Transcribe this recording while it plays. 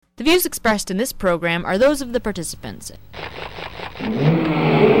The views expressed in this program are those of the participants.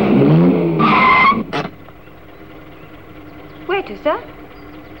 Where to, sir?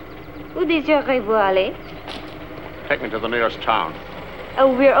 Où désirez-vous aller? Take me to the nearest town.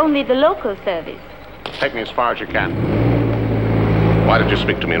 Oh, we're only the local service. Take me as far as you can. Why did you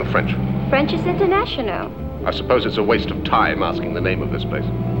speak to me in French? French is international. I suppose it's a waste of time asking the name of this place.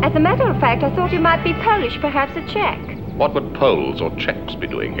 As a matter of fact, I thought you might be Polish, perhaps a Czech. What would Poles or Czechs be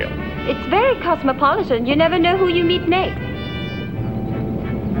doing here? It's very cosmopolitan. You never know who you meet next.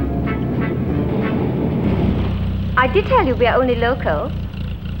 I did tell you we're only local.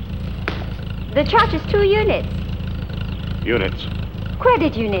 The charge is 2 units. Units?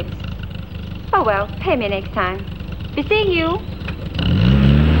 Credit units. Oh, well, pay me next time. Be seeing you.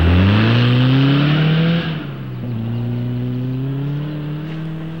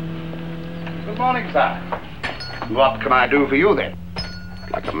 Good morning, sir. What can I do for you, then?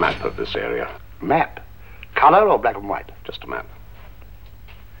 I'd like a map of this area. Map? Color or black and white? Just a map.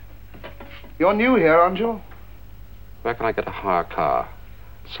 You're new here, aren't you? Where can I get a hire car?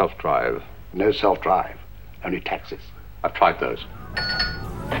 Self-drive. No self-drive. Only taxis. I've tried those.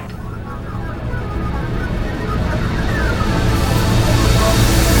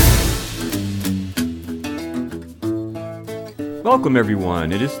 Welcome,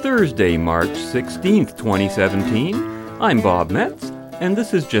 everyone. It is Thursday, March 16th, 2017. I'm Bob Metz, and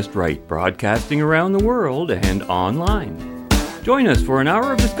this is Just Right, broadcasting around the world and online. Join us for an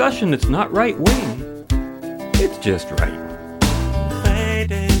hour of discussion that's not right-wing. It's just right.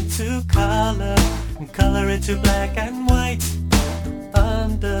 Fade into color, and color into black and white.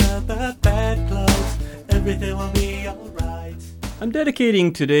 Under the bedclothes, everything will be alright. I'm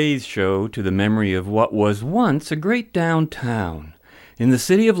dedicating today's show to the memory of what was once a great downtown in the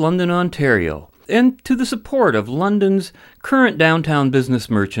city of London, Ontario, and to the support of London's current downtown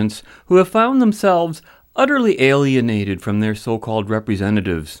business merchants who have found themselves utterly alienated from their so-called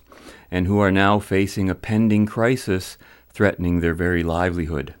representatives and who are now facing a pending crisis threatening their very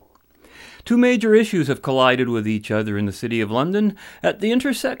livelihood. Two major issues have collided with each other in the City of London at the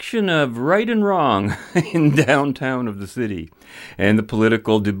intersection of right and wrong in downtown of the city, and the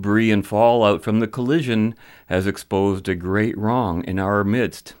political debris and fallout from the collision has exposed a great wrong in our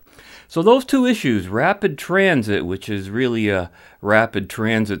midst. So those two issues, rapid transit, which is really a rapid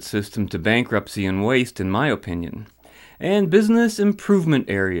transit system to bankruptcy and waste in my opinion, and business improvement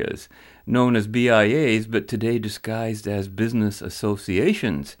areas, known as BIAs, but today disguised as business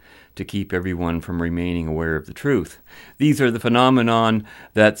associations, to keep everyone from remaining aware of the truth. These are the phenomenon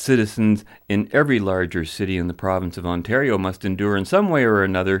that citizens in every larger city in the province of Ontario must endure in some way or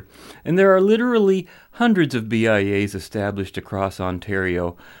another, and there are literally hundreds of BIAs established across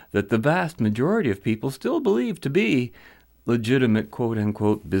Ontario that the vast majority of people still believe to be legitimate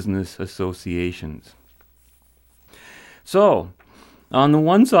quote-unquote business associations. So, on the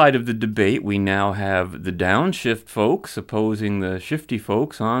one side of the debate, we now have the downshift folks opposing the shifty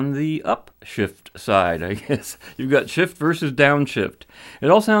folks on the upshift side, I guess. You've got shift versus downshift.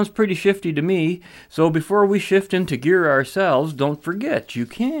 It all sounds pretty shifty to me, so before we shift into gear ourselves, don't forget you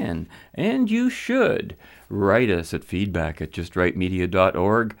can, and you should, write us at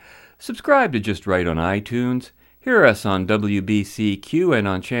feedback@justrightmedia.org, subscribe to Just Right on iTunes, hear us on WBCQ and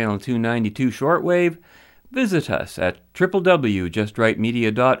on Channel 292 Shortwave. Visit us at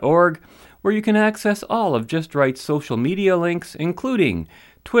www.justrightmedia.org, where you can access all of Just Right's social media links, including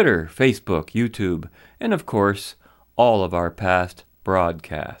Twitter, Facebook, YouTube, and of course, all of our past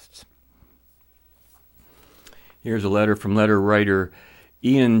broadcasts. Here's a letter from letter writer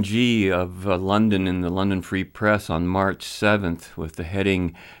Ian G. of London in the London Free Press on March 7th with the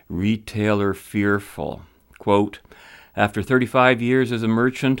heading, Retailer Fearful. Quote, after 35 years as a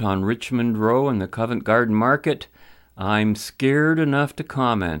merchant on Richmond Row in the Covent Garden Market, I'm scared enough to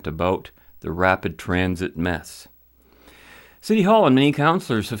comment about the rapid transit mess. City Hall and many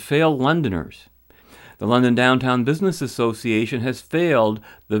councillors have failed Londoners. The London Downtown Business Association has failed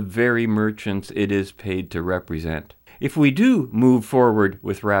the very merchants it is paid to represent. If we do move forward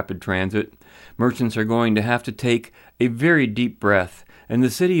with rapid transit, merchants are going to have to take a very deep breath, and the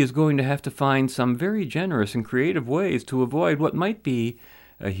city is going to have to find some very generous and creative ways to avoid what might be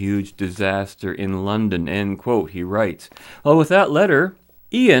a huge disaster in London, end quote, he writes. Well, with that letter,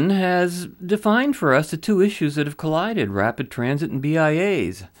 Ian has defined for us the two issues that have collided, rapid transit and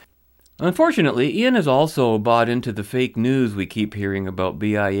BIAs. Unfortunately, Ian has also bought into the fake news we keep hearing about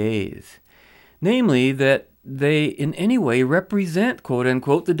BIAs, namely that they in any way represent,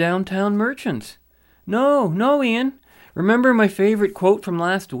 quote-unquote, the downtown merchants. No, Ian. Remember my favorite quote from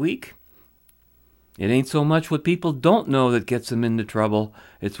last week? It ain't so much what people don't know that gets them into trouble.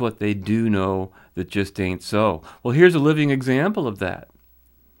 It's what they do know that just ain't so. Well, here's a living example of that.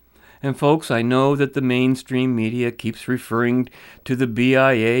 And folks, I know that the mainstream media keeps referring to the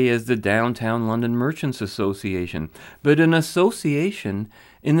BIA as the Downtown London Merchants Association. But an association,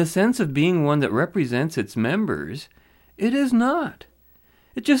 in the sense of being one that represents its members, it is not.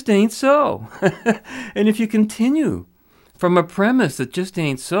 It just ain't so. And if you continue from a premise that just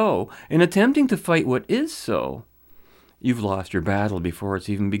ain't so, in attempting to fight what is so, you've lost your battle before it's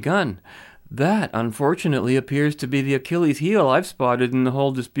even begun. That, unfortunately, appears to be the Achilles heel I've spotted in the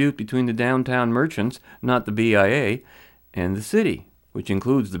whole dispute between the downtown merchants, not the BIA, and the city, which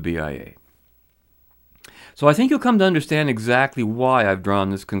includes the BIA. So I think you'll come to understand exactly why I've drawn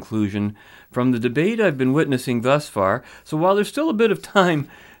this conclusion from the debate I've been witnessing thus far. So while there's still a bit of time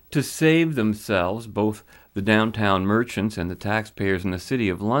to save themselves, both the downtown merchants and the taxpayers in the City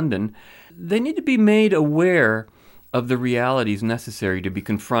of London, they need to be made aware of the realities necessary to be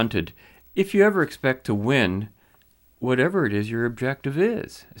confronted if you ever expect to win whatever it is your objective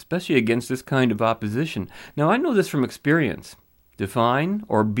is, especially against this kind of opposition. Now, I know this from experience. Define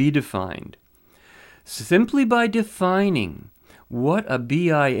or be defined. Simply by defining what a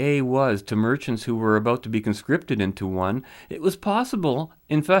BIA was to merchants who were about to be conscripted into one, it was possible,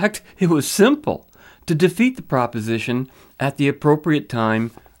 in fact, it was simple, to defeat the proposition at the appropriate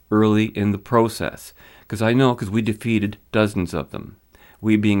time early in the process. Because we defeated dozens of them.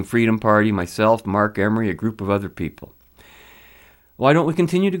 We being Freedom Party, myself, Mark Emery, a group of other people. Why don't we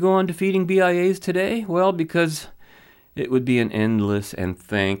continue to go on defeating BIAs today? Well, because it would be an endless and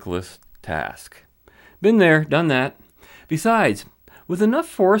thankless task. Been there, done that. Besides, with enough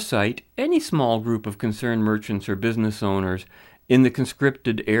foresight, any small group of concerned merchants or business owners in the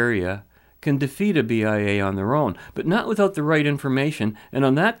conscripted area can defeat a BIA on their own, but not without the right information, and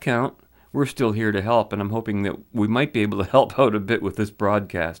on that count, we're still here to help, and I'm hoping that we might be able to help out a bit with this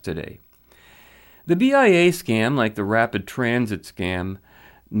broadcast today. The BIA scam, like the rapid transit scam,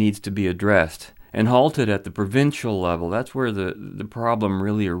 needs to be addressed and halted at the provincial level. That's where the problem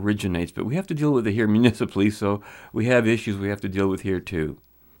really originates, but we have to deal with it here municipally, so we have issues we have to deal with here too.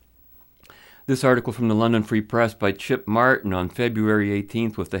 This article from the London Free Press by Chip Martin on February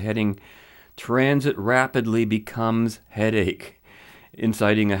 18th with the heading, "Transit Rapidly Becomes Headache,"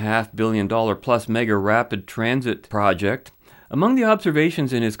 inciting a $500 million plus mega rapid transit project. Among the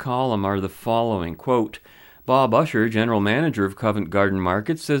observations in his column are the following, quote, Bob Usher, general manager of Covent Garden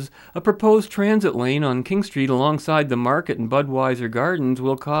Market, says a proposed transit lane on King Street alongside the market and Budweiser Gardens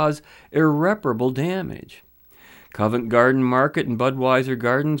will cause irreparable damage. Covent Garden Market and Budweiser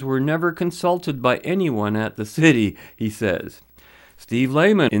Gardens were never consulted by anyone at the city, he says. Steve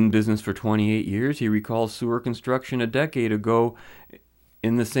Lehman, in business for 28 years, he recalls sewer construction a decade ago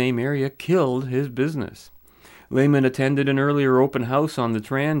in the same area killed his business. Lehman attended an earlier open house on the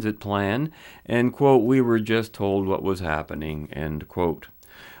transit plan, and, quote, we were just told what was happening, end quote.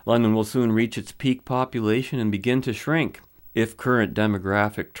 London will soon reach its peak population and begin to shrink if current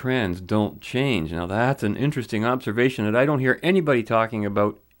demographic trends don't change. Now, that's an interesting observation that I don't hear anybody talking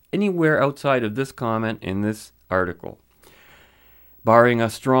about anywhere outside of this comment in this article. Barring a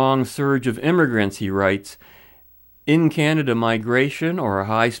strong surge of immigrants, he writes, in Canada migration or a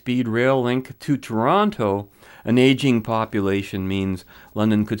high-speed rail link to Toronto, an aging population means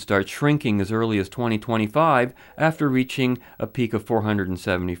London could start shrinking as early as 2025 after reaching a peak of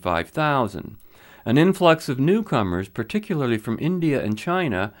 475,000. An influx of newcomers, particularly from India and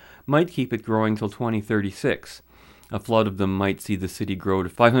China, might keep it growing till 2036. A flood of them might see the city grow to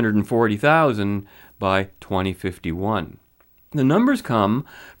 540,000 by 2051. The numbers come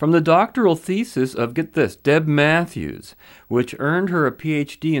from the doctoral thesis of, get this, Deb Matthews, which earned her a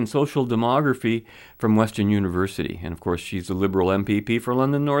PhD in social demography from Western University. And of course, she's a Liberal MPP for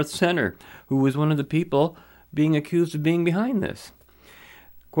London North Centre, who was one of the people being accused of being behind this.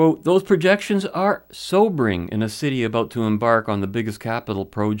 Quote, those projections are sobering in a city about to embark on the biggest capital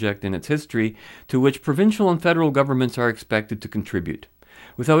project in its history, to which provincial and federal governments are expected to contribute.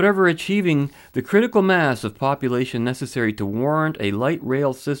 Without ever achieving the critical mass of population necessary to warrant a light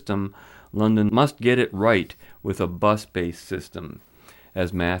rail system, London must get it right with a bus-based system.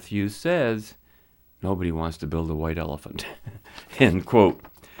 As Matthews says, nobody wants to build a white elephant. End quote.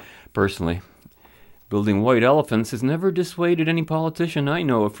 Personally, building white elephants has never dissuaded any politician I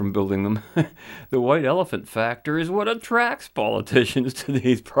know of from building them. The white elephant factor is what attracts politicians to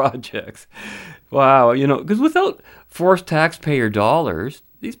these projects. Wow, because without forced taxpayer dollars,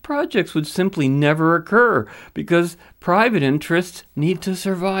 these projects would simply never occur because private interests need to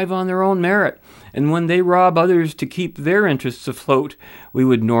survive on their own merit. And when they rob others to keep their interests afloat, we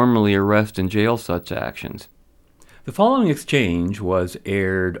would normally arrest and jail such actions. The following exchange was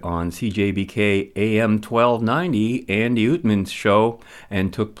aired on CJBK AM 1290, Andy Utman's show,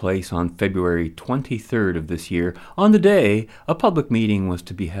 and took place on February 23rd of this year. On the day, a public meeting was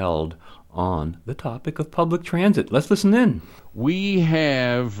to be held on the topic of public transit. Let's listen in. We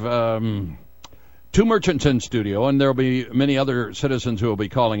have two merchants in studio, and there will be many other citizens who will be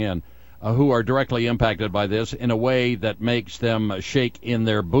calling in who are directly impacted by this in a way that makes them shake in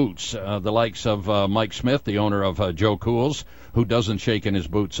their boots. The likes of Mike Smith, the owner of Joe Cool's, who doesn't shake in his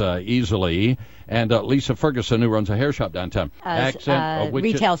boots easily, and Lisa Ferguson, who runs a hair shop downtown.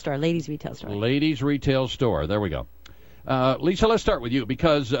 Retail store, ladies' retail store. Ladies' retail store. There we go. Lisa, let's start with you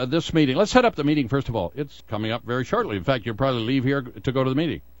because this meeting, let's set up the meeting first of all. It's coming up very shortly. In fact, you'll probably leave here to go to the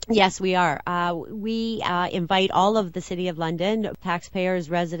meeting. Yes, we are. We invite all of the City of London, taxpayers,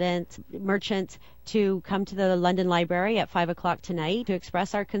 residents, merchants, to come to the London Library at 5 o'clock tonight to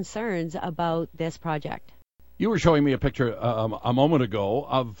express our concerns about this project. You were showing me a picture a moment ago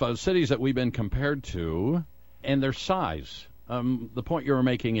of cities that we've been compared to and their size. The point you were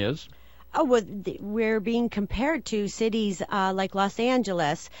making is? Oh, well, we're being compared to cities like Los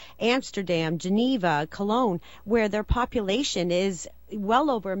Angeles, Amsterdam, Geneva, Cologne, where their population is well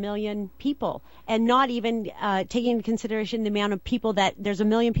over 1 million people, and not even taking into consideration the amount of people there's 1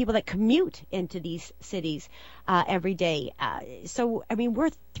 million people that commute into these cities every day. So, I mean,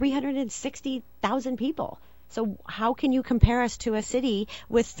 we're 360,000 people. So how can you compare us to a city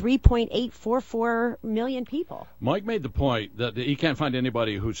with 3.844 million people? Mike made the point that he can't find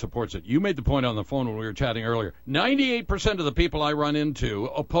anybody who supports it. You made the point on the phone when we were chatting earlier. 98% of the people I run into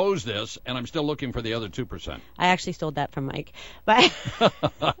oppose this, and I'm still looking for the other 2%. I actually stole that from Mike. But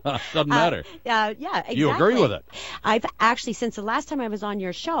doesn't matter. Yeah, exactly. You agree with it? I've actually, since the last time I was on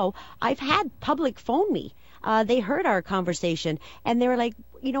your show, I've had public phone me. They heard our conversation, and they were like,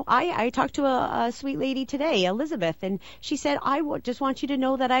 you know, I talked to a sweet lady today, Elizabeth, and she said, just want you to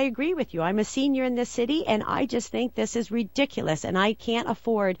know that I agree with you. I'm a senior in this city, and I just think this is ridiculous, and I can't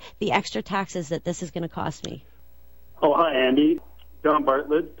afford the extra taxes that this is going to cost me. Oh, hi, Andy. John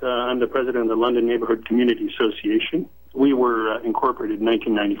Bartlett. I'm the president of the London Neighbourhood Community Association. We were incorporated in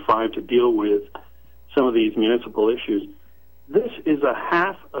 1995 to deal with some of these municipal issues. This is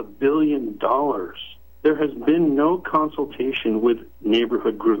 $500 million. There has been no consultation with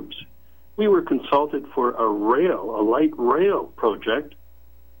neighborhood groups. We were consulted for a light rail project.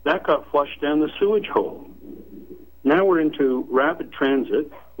 That got flushed down the sewage hole. Now we're into rapid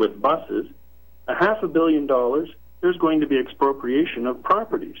transit with buses. $500 million, there's going to be expropriation of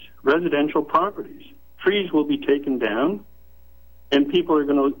properties, residential properties. Trees will be taken down, and people are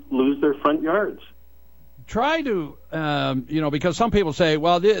going to lose their front yards. Try to, because some people say,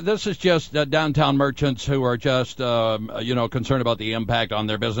 well, this is just downtown merchants who are just, concerned about the impact on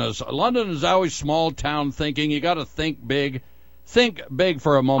their business. London is always small town thinking. You got to think big. Think big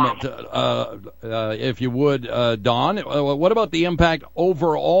for a moment, if you would, Don. What about the impact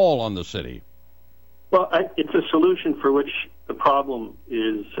overall on the city? Well, it's a solution for which the problem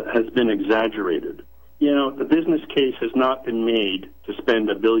has been exaggerated. You know, the business case has not been made to spend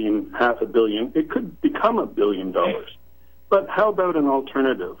 $500 million. It could become $1 billion. But how about an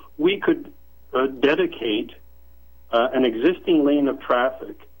alternative? We could dedicate an existing lane of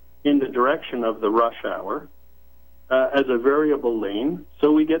traffic in the direction of the rush hour as a variable lane,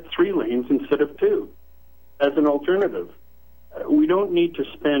 so we get 3 lanes instead of 2 as an alternative. We don't need to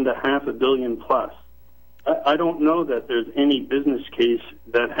spend $500 million plus. I don't know that there's any business case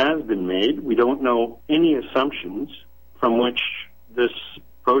that has been made. We don't know any assumptions from which this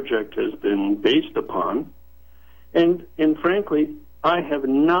project has been based upon. And frankly, I have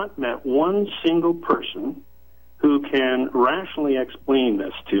not met one single person who can rationally explain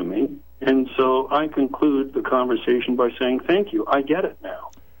this to me. And so I conclude the conversation by saying, thank you, I get it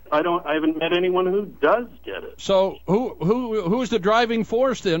now. I haven't met anyone who does get it. So who's the driving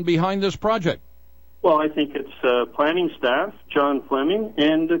force then behind this project? Well, I think it's planning staff, John Fleming,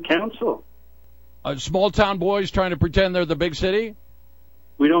 and the council. Small-town boys trying to pretend they're the big city?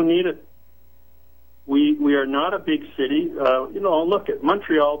 We don't need it. We are not a big city. Look at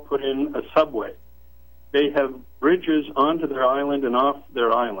Montreal put in a subway. They have bridges onto their island and off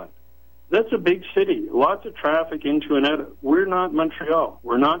their island. That's a big city. Lots of traffic into and out. We're not Montreal.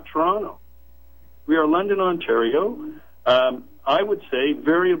 We're not Toronto. We are London, Ontario. I would say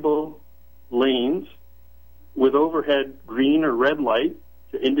variable lanes with overhead green or red light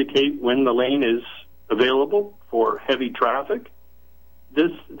to indicate when the lane is available for heavy traffic.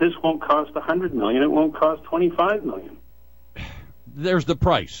 this won't cost $100 million. It won't cost $25 million. There's the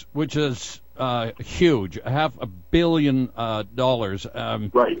price, which is huge, $500 million.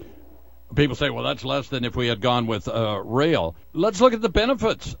 Right. People say, well, that's less than if we had gone with rail. Let's look at the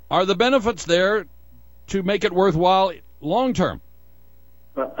benefits. Are the benefits there to make it worthwhile long term?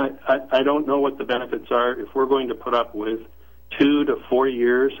 I don't know what the benefits are. If we're going to put up with 2 to 4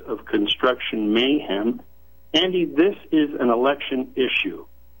 years of construction mayhem, Andy, this is an election issue.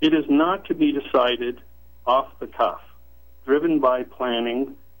 It is not to be decided off the cuff, driven by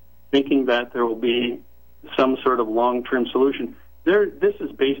planning, thinking that there will be some sort of long-term solution. This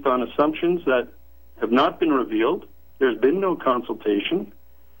is based on assumptions that have not been revealed. There's been no consultation.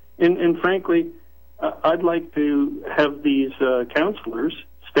 And frankly, I'd like to have these councillors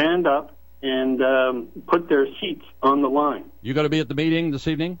stand up and put their seats on the line. You got to be at the meeting this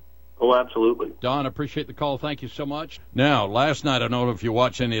evening? Oh, absolutely. Don, appreciate the call. Thank you so much. Now, last night, I don't know if you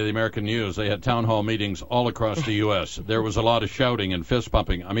watch any of the American news, they had town hall meetings all across the U.S. There was a lot of shouting and fist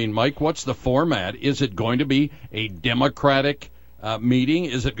pumping. I mean, Mike, what's the format? Is it going to be a Democratic meeting?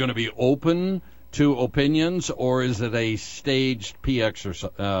 Is it going to be open to opinions, or is it a staged PR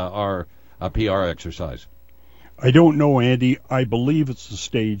exercise? I don't know, Andy. I believe it's a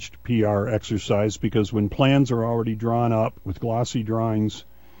staged PR exercise because when plans are already drawn up with glossy drawings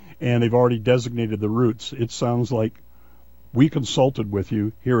and they've already designated the routes, it sounds like we consulted with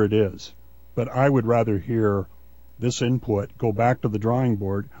you, here it is. But I would rather hear this input, go back to the drawing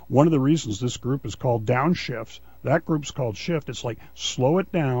board. One of the reasons this group is called Downshift, that group's called Shift. It's like slow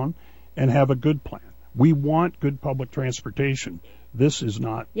it down and have a good plan. We want good public transportation. This is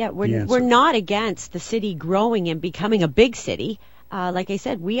not the answer. We're not against the city growing and becoming a big city. Like I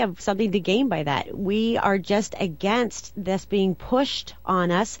said, we have something to gain by that. We are just against this being pushed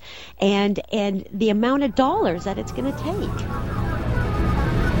on us and the amount of dollars that it's going to take.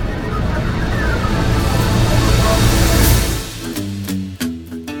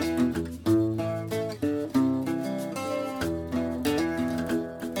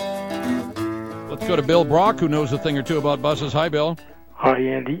 Let's go to Bill Brock, who knows a thing or two about buses. Hi, Bill. Hi,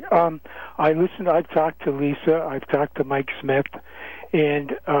 Andy. I've talked to Lisa, I've talked to Mike Smith,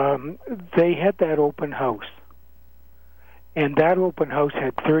 and they had that open house. And that open house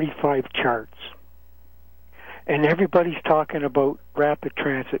had 35 charts. And everybody's talking about rapid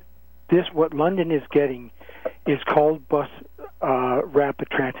transit. What London is getting is called bus rapid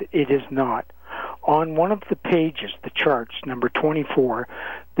transit. It is not. On one of the pages, the charts, number 24,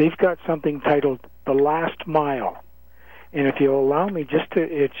 they've got something titled The Last Mile. And if you'll allow me,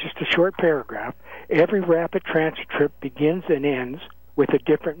 it's just a short paragraph. Every rapid transit trip begins and ends with a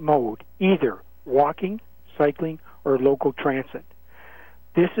different mode, either walking, cycling, or local transit.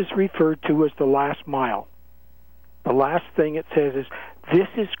 This is referred to as the last mile. The last thing it says is, this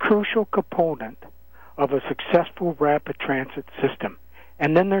is crucial component of a successful rapid transit system.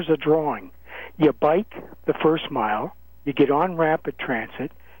 And then there's a drawing. You bike the first mile, you get on rapid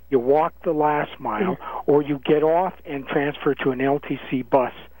transit, you walk the last mile, or you get off and transfer to an LTC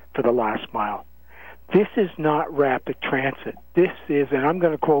bus for the last mile. This is not rapid transit. This is, and I'm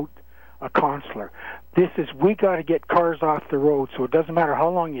going to quote a counselor, this is, we got to get cars off the road, so it doesn't matter how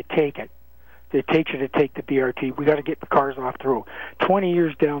long you take it. It takes you to take the BRT. We got to get the cars off the road. 20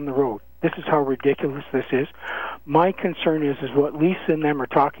 years down the road. This is how ridiculous this is. My concern is what Lisa and them are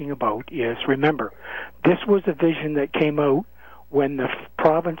talking about is, remember, this was a vision that came out when the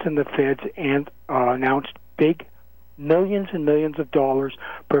province and the feds announced big millions and millions of dollars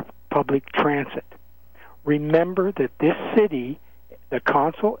for public transit. Remember that this city, the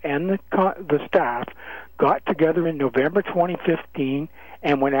council and the staff, got together in November 2015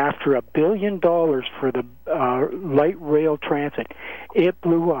 and went after $1 billion for the light rail transit. It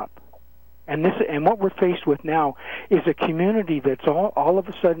blew up. And what we're faced with now is a community that's all of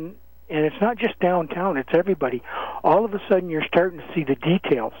a sudden, and it's not just downtown, it's everybody. All of a sudden you're starting to see the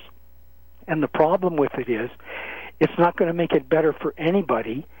details. And the problem with it is, it's not going to make it better for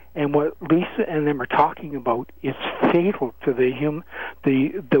anybody. And what Lisa and them are talking about is fatal to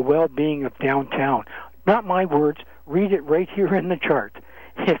the well-being of downtown. Not my words. Read it right here in the chart.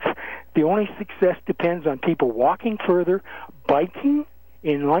 It's the only success depends on people walking further, biking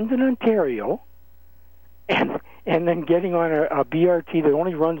in London, Ontario, and then getting on a BRT that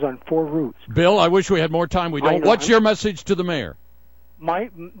only runs on 4 routes. Bill, I wish we had more time. We don't. What's your message to the mayor? I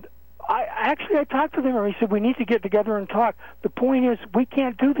talked to them, and he said we need to get together and talk. The point is, we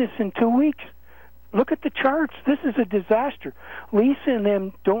can't do this in 2 weeks. Look at the charts. This is a disaster. Lisa and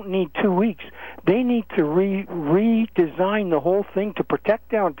them don't need 2 weeks. They need to redesign the whole thing to protect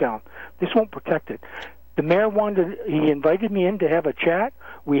downtown. This won't protect it. The mayor he invited me in to have a chat.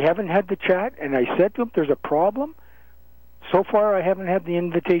 We haven't had the chat, and I said to him, there's a problem. So far, I haven't had the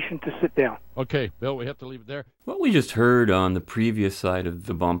invitation to sit down. Okay, Bill, we have to leave it there. What we just heard on the previous side of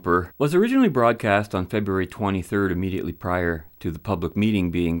the bumper was originally broadcast on February 23rd, immediately prior to the public meeting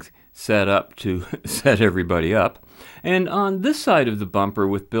being set up to set everybody up. And on this side of the bumper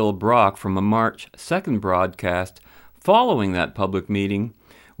with Bill Brock from a March 2nd broadcast following that public meeting,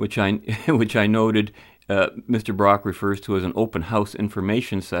 which I noted Mr. Brock refers to as an open house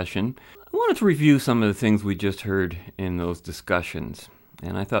information session. I wanted to review some of the things we just heard in those discussions.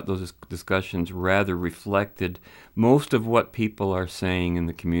 And I thought those discussions rather reflected most of what people are saying in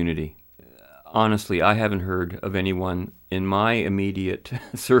the community. Honestly, I haven't heard of anyone in my immediate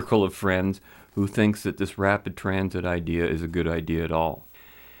circle of friends who thinks that this rapid transit idea is a good idea at all.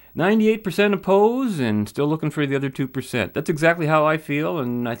 98% oppose and still looking for the other 2%. That's exactly how I feel,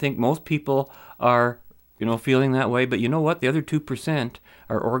 and I think most people are, feeling that way. But you know what? The other 2%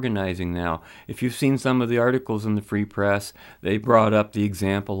 are organizing now. If you've seen some of the articles in the Free Press, they brought up the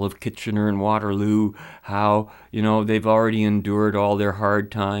example of Kitchener and Waterloo, how, they've already endured all their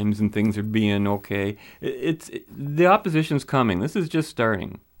hard times and things are being okay. The opposition's coming. This is just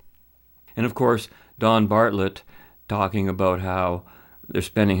starting. And of course, Don Bartlett talking about how they're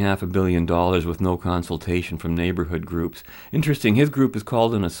spending $500 million with no consultation from neighborhood groups. Interesting, his group is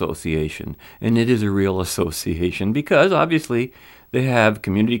called an association, and it is a real association because obviously they have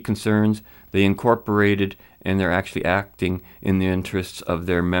community concerns, they incorporated, and they're actually acting in the interests of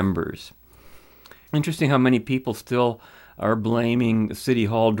their members. Interesting how many people still are blaming City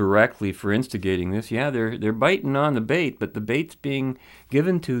Hall directly for instigating this. Yeah, they're biting on the bait, but the bait's being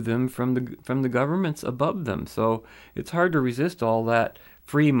given to them from the governments above them. So it's hard to resist all that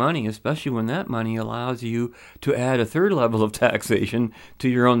free money, especially when that money allows you to add a third level of taxation to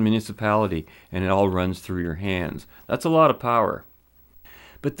your own municipality, and it all runs through your hands. That's a lot of power.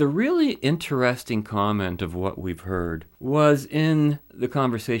 But the really interesting comment of what we've heard was in the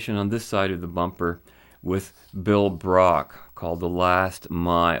conversation on this side of the bumper with Bill Brock called The Last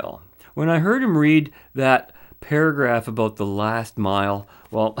Mile. When I heard him read that paragraph about the last mile,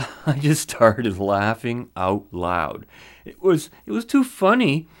 well, I just started laughing out loud. It was too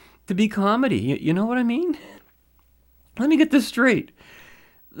funny to be comedy. You know what I mean? Let me get this straight.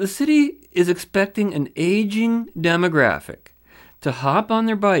 The city is expecting an aging demographic to hop on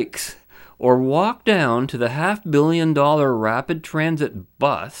their bikes or walk down to the $500 million rapid transit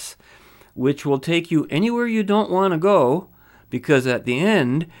bus, which will take you anywhere you don't want to go, because at the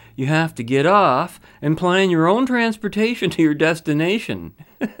end, you have to get off and plan your own transportation to your destination.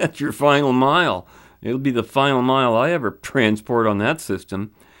 That's your final mile. It'll be the final mile I ever transport on that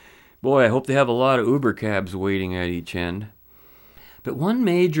system. Boy, I hope they have a lot of Uber cabs waiting at each end. But one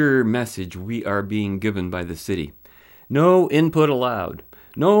major message we are being given by the city: no input allowed,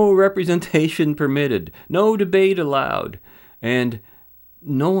 no representation permitted, no debate allowed, and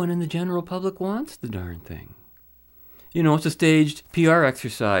no one in the general public wants the darn thing. It's a staged PR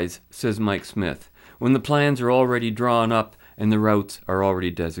exercise, says Mike Smith, when the plans are already drawn up and the routes are already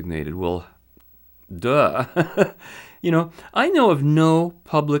designated. Well, duh. I know of no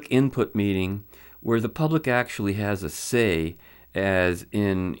public input meeting where the public actually has a say, as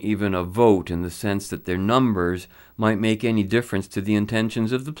in even a vote, in the sense that their numbers might make any difference to the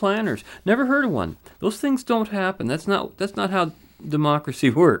intentions of the planners. Never heard of one. Those things don't happen. That's not how democracy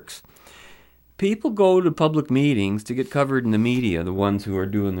works. People go to public meetings to get covered in the media, the ones who are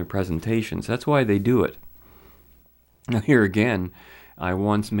doing their presentations. That's why they do it. Now here again, I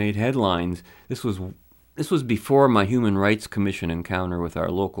once made headlines. This was before my Human Rights Commission encounter with our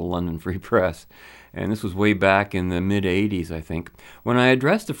local London Free Press, and this was way back in the mid-'80s, I think, when I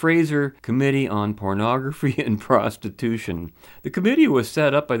addressed the Fraser Committee on Pornography and Prostitution. The committee was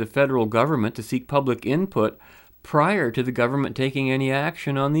set up by the federal government to seek public input prior to the government taking any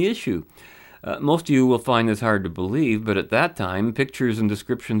action on the issue. Most of you will find this hard to believe, but at that time, pictures and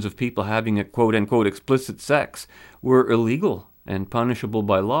descriptions of people having a quote-unquote explicit sex were illegal and punishable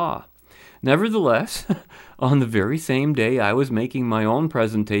by law. Nevertheless, on the very same day I was making my own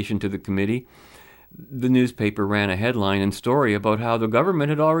presentation to the committee, the newspaper ran a headline and story about how the government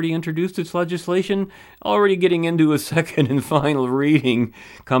had already introduced its legislation, already getting into a second and final reading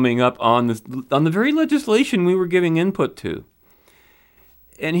coming up on the very legislation we were giving input to.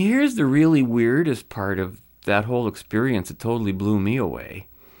 And here's the really weirdest part of that whole experience. It totally blew me away.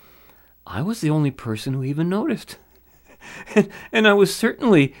 I was the only person who even noticed. And I was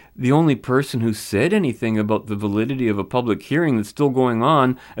certainly the only person who said anything about the validity of a public hearing that's still going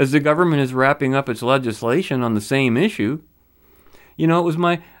on as the government is wrapping up its legislation on the same issue. It was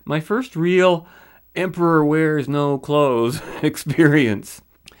my first real emperor wears no clothes experience.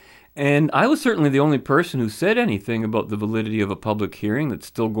 And I was certainly the only person who said anything about the validity of a public hearing that's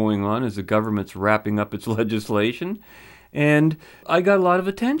still going on as the government's wrapping up its legislation. And I got a lot of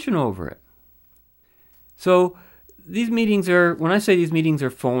attention over it. So these meetings are, when I say these meetings are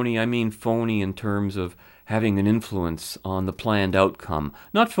phony, I mean phony in terms of having an influence on the planned outcome,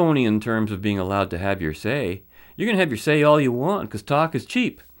 not phony in terms of being allowed to have your say. You're going to have your say all you want because talk is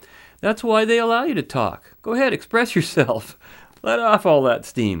cheap. That's why they allow you to talk. Go ahead, express yourself. Let off all that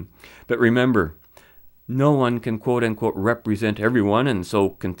steam. But remember, no one can quote-unquote represent everyone, and so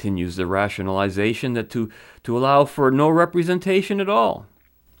continues the rationalization that to allow for no representation at all.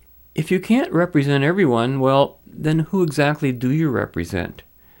 If you can't represent everyone, well, then who exactly do you represent?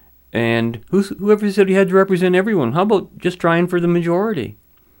 And whoever said you had to represent everyone, how about just trying for the majority?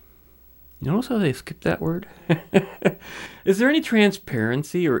 You notice how they skipped that word? Is there any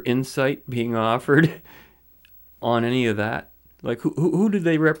transparency or insight being offered on any of that? Like, who do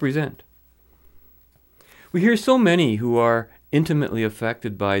they represent? We hear so many who are intimately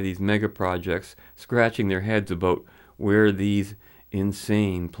affected by these mega projects scratching their heads about where these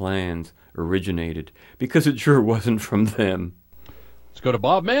insane plans originated, because it sure wasn't from them. Let's go to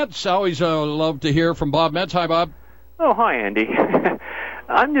Bob Metz. Always love to hear from Bob Metz. Hi, Bob. Oh, hi, Andy.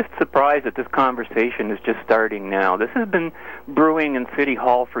 I'm just surprised that this conversation is just starting now. This has been brewing in City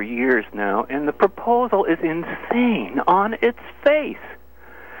Hall for years now, and the proposal is insane on its face.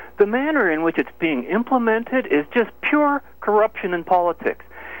 The manner in which it's being implemented is just pure corruption in politics.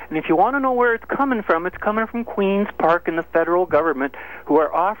 And if you want to know where it's coming from Queen's Park and the federal government, who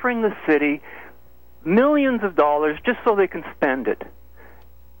are offering the city millions of dollars just so they can spend it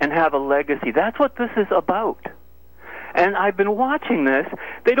and have a legacy. That's what this is about. And I've been watching this.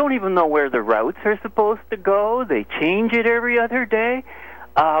 They don't even know where the routes are supposed to go. They change it every other day.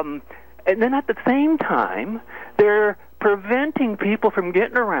 And then at the same time, they're preventing people from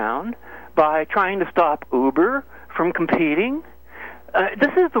getting around by trying to stop Uber from competing.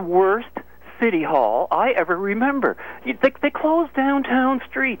 This is the worst City Hall I ever remember. They close downtown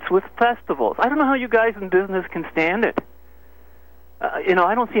streets with festivals. I don't know how you guys in business can stand it.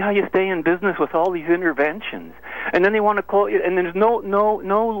 I don't see how you stay in business with all these interventions. And then they want to close, and there's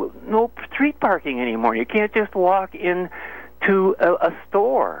no street parking anymore. You can't just walk into a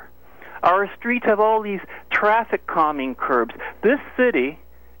store. Our streets have all these traffic calming curbs. This city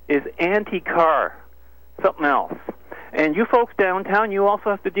is anti-car, something else. And you folks downtown, you also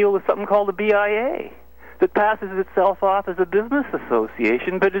have to deal with something called the BIA that passes itself off as a business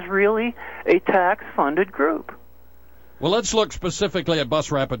association, but is really a tax-funded group. Well, let's look specifically at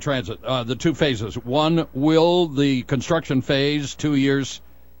bus rapid transit, the two phases. One, will the construction phase, 2 years,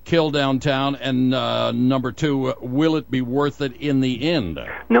 kill downtown? And number two, will it be worth it in the end?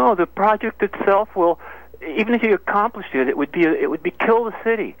 No, the project itself will, even if you accomplished it, it would be kill the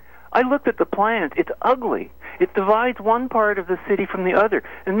city. I looked at the plans. It's ugly. It divides one part of the city from the other.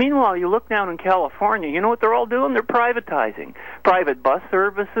 And meanwhile, you look down in California, you know what they're all doing? They're privatizing. Private bus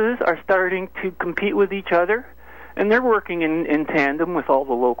services are starting to compete with each other, and they're working in tandem with all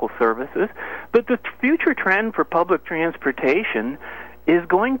the local services. But the future trend for public transportation is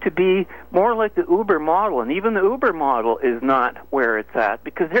going to be more like the Uber model, and even the Uber model is not where it's at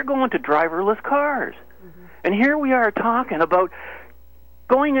because they're going to driverless cars. Mm-hmm. And here we are talking about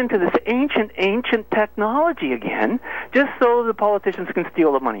going into this ancient technology again, just so the politicians can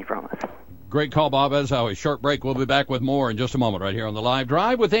steal the money from us. Great call, Bob. As always, short break. We'll be back with more in just a moment right here on the Live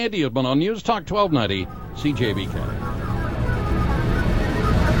Drive with Andy Udman on News Talk 1290 CJBK.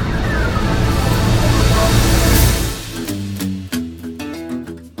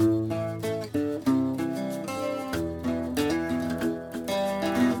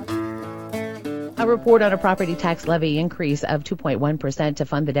 A report on a property tax levy increase of 2.1% to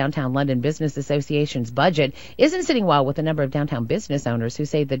fund the Downtown London Business Association's budget isn't sitting well with a number of downtown business owners who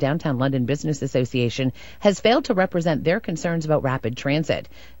say the Downtown London Business Association has failed to represent their concerns about rapid transit.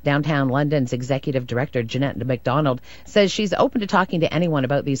 Downtown London's executive director, Jeanette McDonald, says she's open to talking to anyone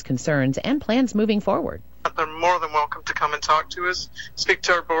about these concerns and plans moving forward. They're more than welcome to come and talk to us, speak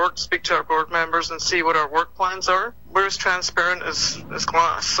to our board members, and see what our work plans are. We're as transparent as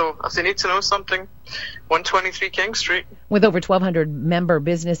glass, so if they need to know something, 123 King Street. With over 1,200 member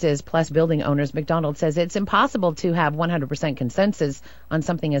businesses plus building owners, McDonald says it's impossible to have 100% consensus on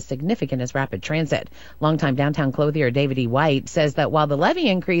something as significant as rapid transit. Longtime downtown clothier David E. White says that while the levy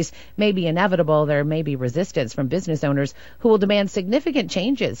increase may be inevitable, there may be resistance from business owners who will demand significant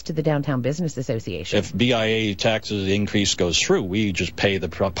changes to the Downtown Business Association. If BIA taxes increase goes through, we just pay the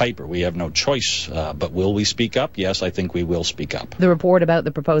piper. We have no choice. But will we speak up? Yes, I think we will speak up. The report about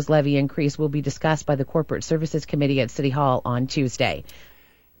the proposed levy increase will be discussed by the Corporate Services Committee at City Hall on Tuesday.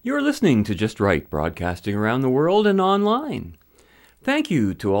 You're listening to Just Right, broadcasting around the world and online. Thank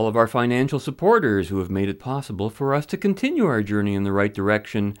you to all of our financial supporters who have made it possible for us to continue our journey in the right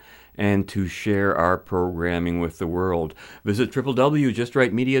direction and to share our programming with the world. Visit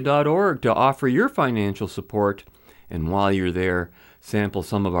www.justrightmedia.org to offer your financial support, and while you're there, sample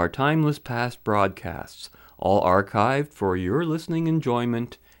some of our timeless past broadcasts, all archived for your listening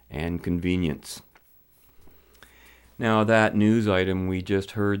enjoyment and convenience. Now, that news item we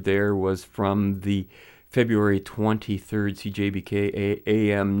just heard there was from the February 23rd CJBK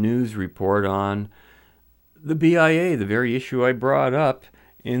AM news report on the BIA, the very issue I brought up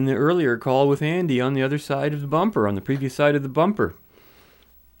in the earlier call with Andy on the other side of the bumper, on the previous side of the bumper.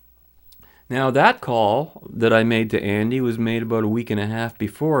 Now, that call that I made to Andy was made about a week and a half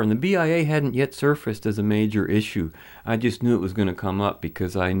before, and the BIA hadn't yet surfaced as a major issue. I just knew it was going to come up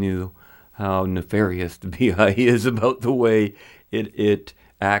because I knew how nefarious the BIA is about the way it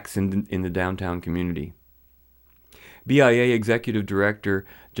acts in the downtown community. BIA Executive Director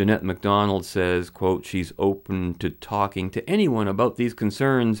Jeanette MacDonald says, quote, she's open to talking to anyone about these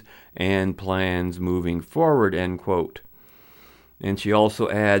concerns and plans moving forward, end quote. And she also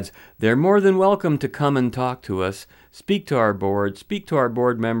adds, they're more than welcome to come and talk to us, speak to our board, speak to our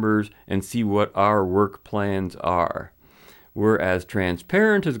board members, and see what our work plans are. We're as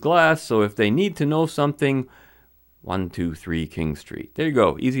transparent as glass, so if they need to know something, 123 King Street. There you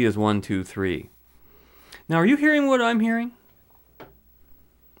go, easy as 123. Now, are you hearing what I'm hearing?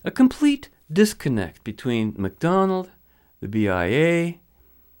 A complete disconnect between MacDonald, the BIA,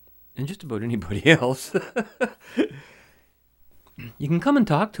 and just about anybody else. You can come and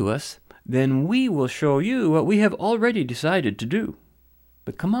talk to us, then we will show you what we have already decided to do.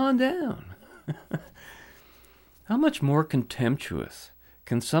 But come on down. How much more contemptuous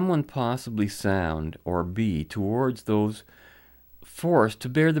can someone possibly sound or be towards those forced to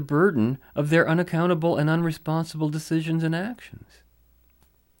bear the burden of their unaccountable and unresponsible decisions and actions?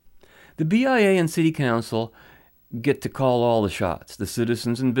 The BIA and City Council get to call all the shots. The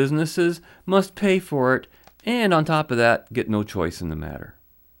citizens and businesses must pay for it, and on top of that, get no choice in the matter.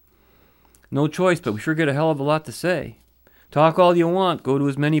 No choice, but we sure get a hell of a lot to say. Talk all you want, go to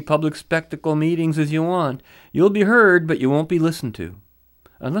as many public spectacle meetings as you want. You'll be heard, but you won't be listened to.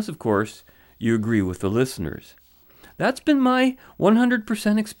 Unless, of course, you agree with the listeners. That's been my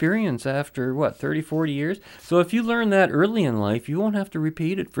 100% experience after, 30, 40 years? So if you learn that early in life, you won't have to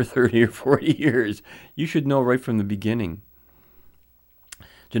repeat it for 30 or 40 years. You should know right from the beginning.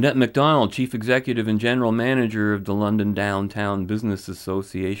 Jeanette MacDonald, Chief Executive and General Manager of the London Downtown Business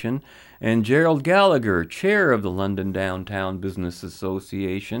Association, and Gerald Gallagher, Chair of the London Downtown Business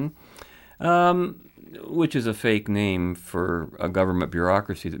Association, which is a fake name for a government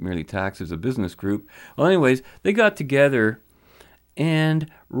bureaucracy that merely taxes a business group. Well, anyways, they got together and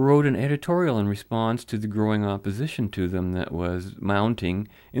wrote an editorial in response to the growing opposition to them that was mounting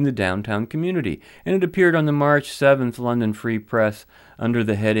in the downtown community. And it appeared on the March 7th London Free Press under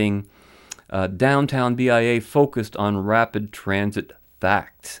the heading, Downtown BIA Focused on Rapid Transit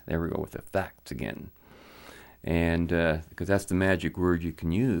Facts. There we go with the facts again. And because that's the magic word you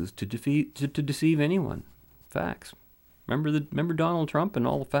can use to deceive anyone. Facts. Remember Donald Trump and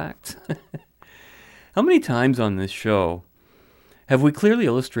all the facts? How many times on this show have we clearly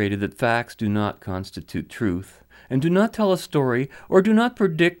illustrated that facts do not constitute truth, and do not tell a story, or do not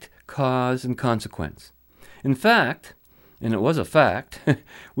predict cause and consequence? In fact, and it was a fact,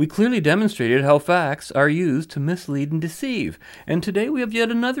 we clearly demonstrated how facts are used to mislead and deceive. And today we have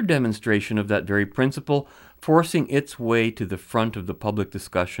yet another demonstration of that very principle, forcing its way to the front of the public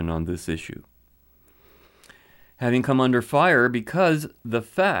discussion on this issue. Having come under fire because the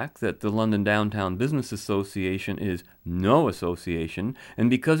fact that the London Downtown Business Association is no association, and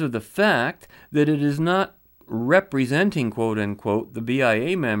because of the fact that it is not representing, quote-unquote, the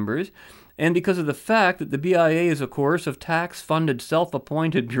BIA members, and because of the fact that the BIA is a coercive tax-funded,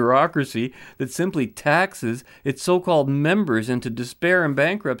 self-appointed bureaucracy that simply taxes its so-called members into despair and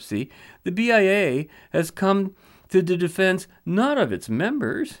bankruptcy, the BIA has come to the defense not of its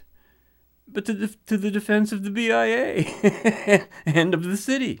members, but to the defense of the BIA and of the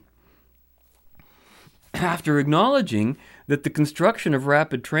city. After acknowledging that the construction of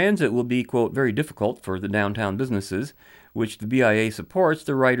rapid transit will be, quote, very difficult for the downtown businesses, which the BIA supports,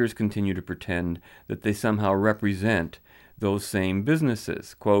 the writers continue to pretend that they somehow represent those same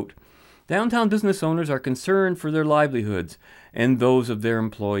businesses. Quote, downtown business owners are concerned for their livelihoods and those of their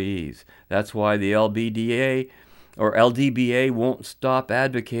employees. That's why the LBDA or LDBA won't stop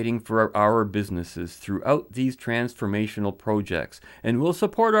advocating for our businesses throughout these transformational projects and will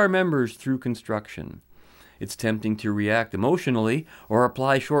support our members through construction. It's tempting to react emotionally or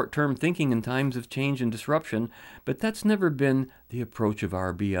apply short-term thinking in times of change and disruption, but that's never been the approach of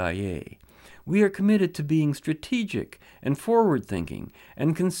our BIA. We are committed to being strategic and forward-thinking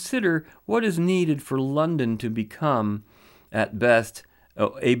and consider what is needed for London to become, at best,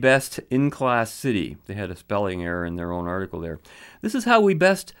 a best-in-class city. They had a spelling error in their own article there. This is how we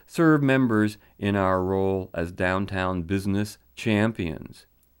best serve members in our role as downtown business champions.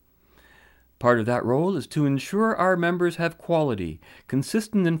 Part of that role is to ensure our members have quality,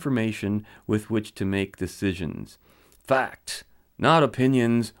 consistent information with which to make decisions. Facts, not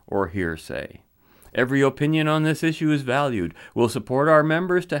opinions or hearsay. Every opinion on this issue is valued. We'll support our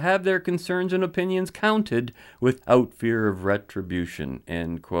members to have their concerns and opinions counted without fear of retribution."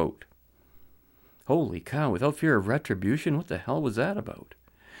 End quote. Holy cow, without fear of retribution? What the hell was that about?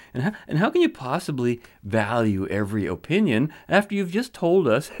 And how can you possibly value every opinion after you've just told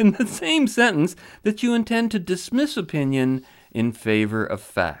us in the same sentence that you intend to dismiss opinion in favor of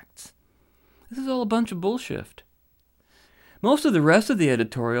facts? This is all a bunch of bullshit. Most of the rest of the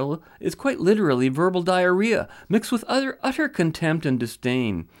editorial is quite literally verbal diarrhea, mixed with utter contempt and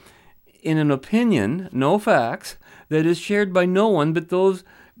disdain. In an opinion, no facts, that is shared by no one but those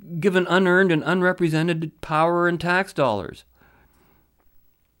given unearned and unrepresented power and tax dollars.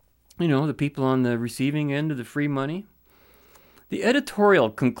 You know, the people on the receiving end of the free money. The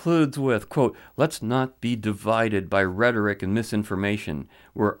editorial concludes with, quote, "Let's not be divided by rhetoric and misinformation.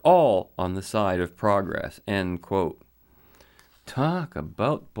 We're all on the side of progress," end quote. Talk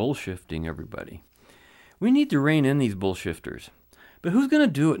about bullshifting, everybody. We need to rein in these bullshifters. But who's going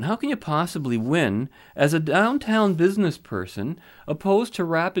to do it, and how can you possibly win as a downtown business person opposed to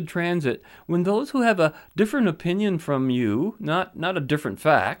rapid transit when those who have a different opinion from you, not a different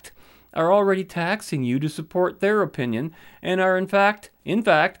fact, are already taxing you to support their opinion and are in fact,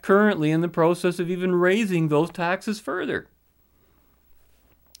 currently in the process of even raising those taxes further?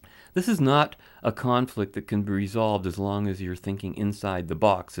 This is not a conflict that can be resolved as long as you're thinking inside the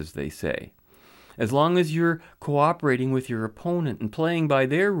box, as they say. As long as you're cooperating with your opponent and playing by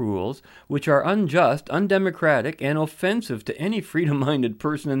their rules, which are unjust, undemocratic, and offensive to any freedom-minded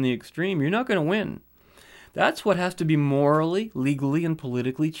person in the extreme, you're not going to win. That's what has to be morally, legally, and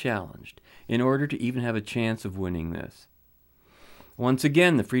politically challenged in order to even have a chance of winning this. Once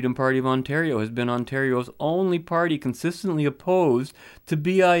again, the Freedom Party of Ontario has been Ontario's only party consistently opposed to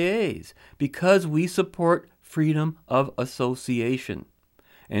BIAs because we support freedom of association.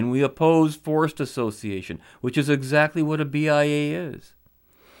 And we oppose forced association, which is exactly what a BIA is.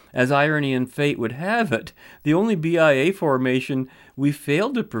 As irony and fate would have it, the only BIA formation we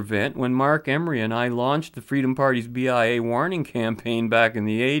failed to prevent when Mark Emery and I launched the Freedom Party's BIA warning campaign back in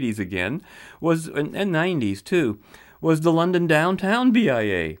the 80s again, and 90s too, was the London Downtown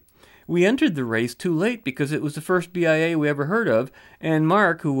BIA. We entered the race too late because it was the first BIA we ever heard of, and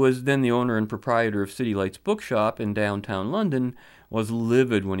Mark, who was then the owner and proprietor of City Lights Bookshop in downtown London, was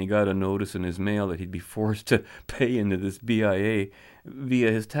livid when he got a notice in his mail that he'd be forced to pay into this BIA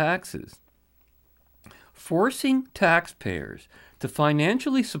via his taxes. Forcing taxpayers to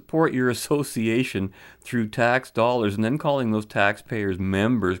financially support your association through tax dollars and then calling those taxpayers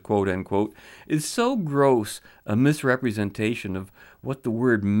members, quote unquote, is so gross a misrepresentation of what the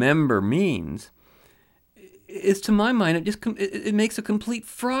word member means. It's, to my mind, it makes a complete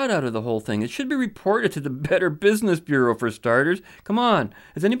fraud out of the whole thing. It should be reported to the Better Business Bureau, for starters. Come on.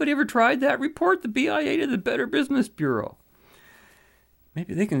 Has anybody ever tried that? Report the BIA to the Better Business Bureau.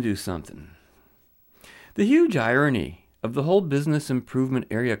 Maybe they can do something. The huge irony of the whole business improvement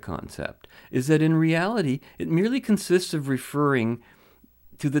area concept is that in reality, it merely consists of referring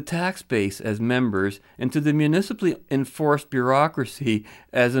to the tax base as members and to the municipally enforced bureaucracy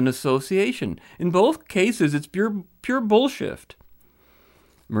as an association. In both cases, it's pure bullshit.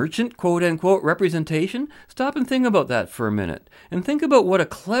 Merchant, quote-unquote, representation? Stop and think about that for a minute. And think about what a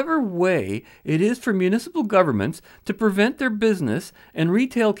clever way it is for municipal governments to prevent their business and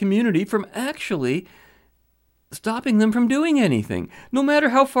retail community from actually stopping them from doing anything, no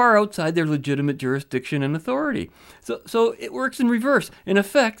matter how far outside their legitimate jurisdiction and authority. So it works in reverse. In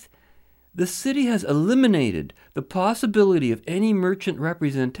effect, the city has eliminated the possibility of any merchant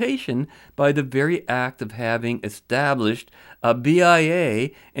representation by the very act of having established a BIA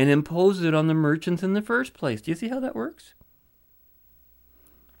and imposed it on the merchants in the first place. Do you see how that works?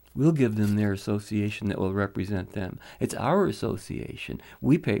 We'll give them their association that will represent them. It's our association.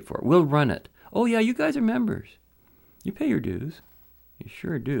 We pay for it. We'll run it. Oh yeah, you guys are members. You pay your dues. You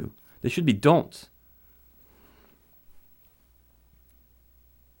sure do. They should be don'ts.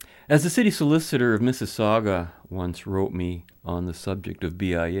 As the city solicitor of Mississauga once wrote me on the subject of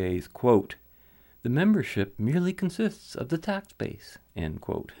BIAs, quote, "The membership merely consists of the tax base," end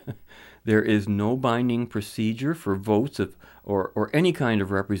quote. There is no binding procedure for votes or any kind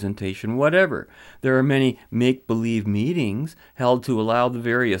of representation whatever. There are many make-believe meetings held to allow the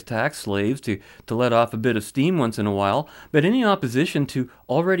various tax slaves to let off a bit of steam once in a while, but any opposition to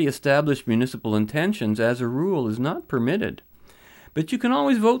already established municipal intentions, as a rule, is not permitted. But you can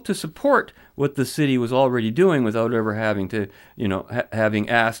always vote to support what the city was already doing without ever having to, having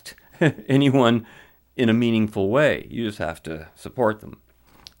asked anyone in a meaningful way. You just have to support them.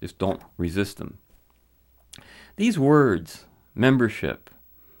 Just don't resist them. These words, membership,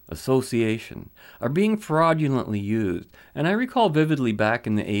 association, are being fraudulently used. And I recall vividly back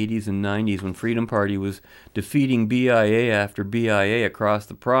in the 80s and 90s when Freedom Party was defeating BIA after BIA across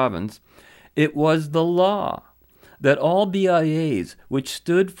the province, it was the law that all BIAs, which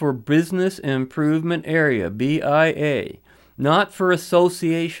stood for Business Improvement Area, BIA, not for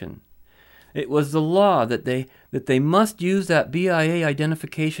association, it was the law that they must use that BIA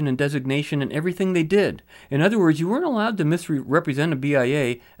identification and designation in everything they did. In other words, you weren't allowed to misrepresent a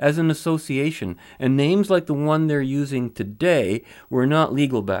BIA as an association, and names like the one they're using today were not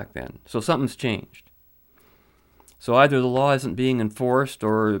legal back then. So something's changed. So either the law isn't being enforced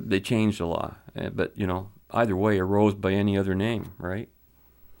or they changed the law. But, either way, arose by any other name, right?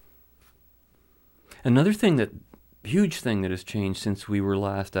 Another huge thing that has changed since we were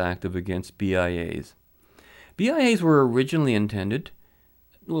last active against BIAs. BIAs were originally intended,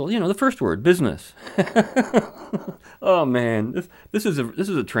 the first word, business. Oh man, this is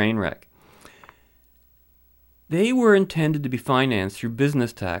a train wreck. They were intended to be financed through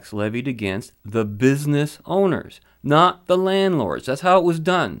business tax levied against the business owners, not the landlords. That's how it was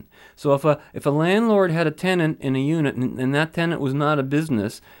done. So if a landlord had a tenant in a unit and that tenant was not a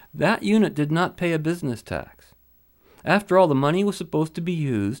business, that unit did not pay a business tax. After all, the money was supposed to be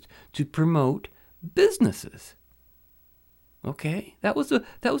used to promote businesses. Okay? That was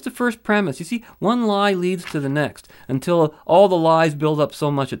the first premise. You see, one lie leads to the next until all the lies build up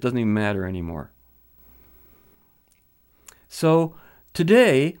so much it doesn't even matter anymore. So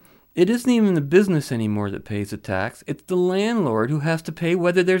today, it isn't even the business anymore that pays the tax. It's the landlord who has to pay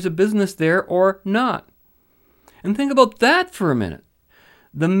whether there's a business there or not. And think about that for a minute.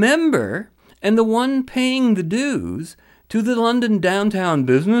 The member and the one paying the dues to the London Downtown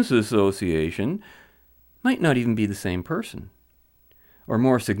Business Association might not even be the same person. Or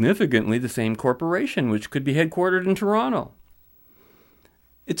more significantly, the same corporation, which could be headquartered in Toronto.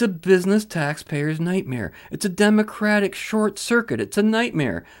 It's a business taxpayer's nightmare. It's a democratic short circuit. It's a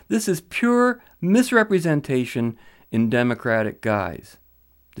nightmare. This is pure misrepresentation in democratic guise.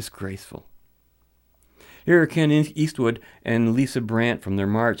 Disgraceful. Here are Ken Eastwood and Lisa Brandt from their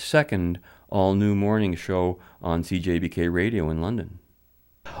March 2nd all-new morning show on CJBK Radio in London.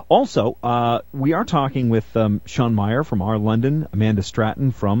 Also, we are talking with Sean Meyer from Our London, Amanda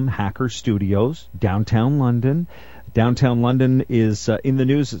Stratton from Hacker Studios, downtown London. Downtown London is in the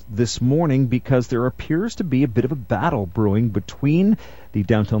news this morning because there appears to be a bit of a battle brewing between the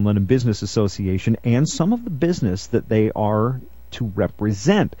Downtown London Business Association and some of the business that they are to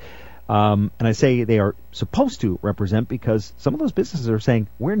represent. And I say they are supposed to represent because some of those businesses are saying,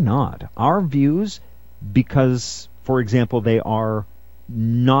 we're not. Our views, because, for example, they are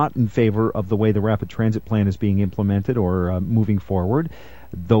not in favor of the way the rapid transit plan is being implemented or moving forward,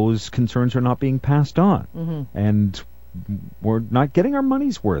 those concerns are not being passed on. Mm-hmm. And we're not getting our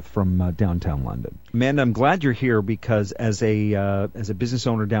money's worth from downtown London. Amanda, I'm glad you're here because as a business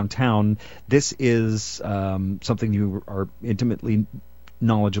owner downtown, this is something you are intimately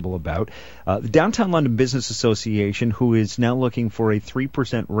knowledgeable about. The Downtown London Business Association, who is now looking for a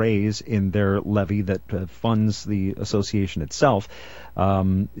 3% raise in their levy that funds the association itself,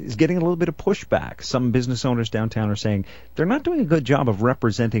 is getting a little bit of pushback. Some business owners downtown are saying they're not doing a good job of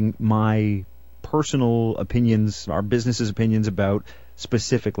representing my personal opinions, our business's opinions about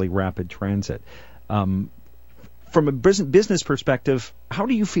specifically rapid transit. From a business perspective, how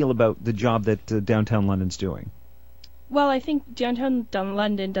do you feel about the job that Downtown London's doing? Well, I think downtown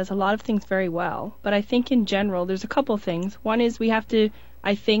London does a lot of things very well, but I think in general there's a couple of things. One is we have to,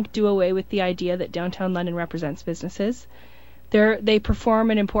 I think, do away with the idea that downtown London represents businesses. They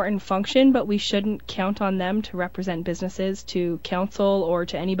perform an important function, but we shouldn't count on them to represent businesses to council or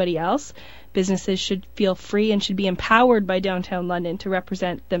to anybody else. Businesses should feel free and should be empowered by downtown London to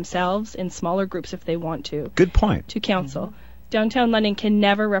represent themselves in smaller groups if they want to. Good point. To council. Mm-hmm. Downtown London can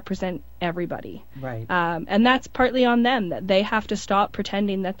never represent everybody. Right. And that's partly on them, that they have to stop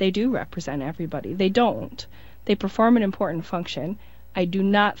pretending that they do represent everybody. They don't. They perform an important function. I do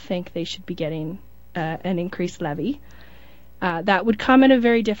not think they should be getting an increased levy. That would come at a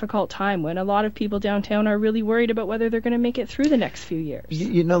very difficult time when a lot of people downtown are really worried about whether they're going to make it through the next few years.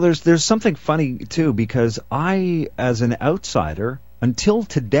 You know, there's something funny, too, because I, as an outsider, until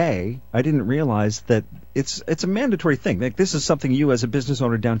today, I didn't realize that it's a mandatory thing. Like, this is something you, as a business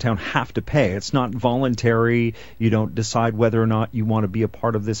owner downtown, have to pay. It's not voluntary. You don't decide whether or not you want to be a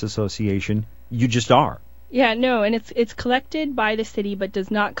part of this association. You just are. Yeah, no, and it's collected by the city but does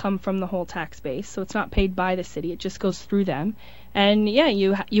not come from the whole tax base, so it's not paid by the city. It just goes through them. And yeah,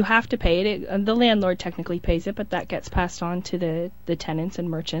 you have to pay it. The landlord technically pays it, but that gets passed on to the tenants and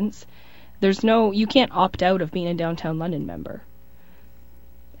merchants. You can't opt out of being a Downtown London member.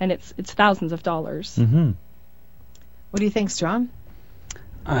 And it's thousands of dollars. Mm-hmm. What do you think, John?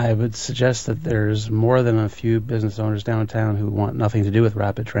 I would suggest that there's more than a few business owners downtown who want nothing to do with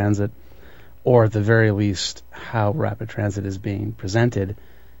rapid transit, or at the very least how rapid transit is being presented,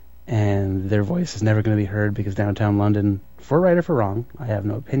 and their voice is never going to be heard because Downtown London, for right or for wrong, I have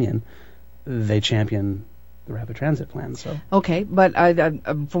no opinion, they champion the rapid transit plan. So okay, but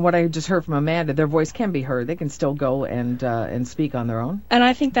from what I just heard from Amanda, their voice can be heard. They can still go and speak on their own. And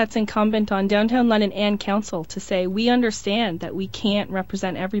I think that's incumbent on Downtown London and Council to say, we understand that we can't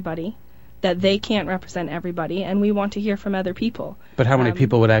represent everybody, that they can't represent everybody, and we want to hear from other people. But how many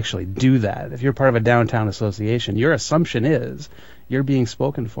people would actually do that? If you're part of a downtown association, your assumption is you're being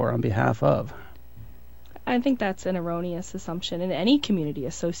spoken for on behalf of. I think that's an erroneous assumption in any community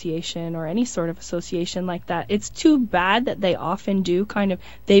association or any sort of association like that. It's too bad that they often do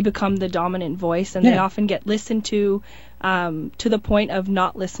they become the dominant voice, and they often get listened to the point of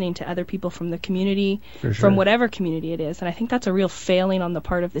not listening to other people from the community, from whatever community it is. And I think that's a real failing on the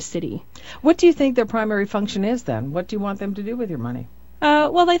part of the city. What do you think their primary function is then? What do you want them to do with your money?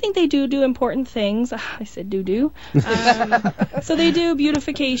 Well, I think they do important things. I said do. So they do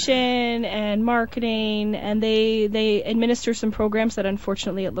beautification and marketing, and they administer some programs that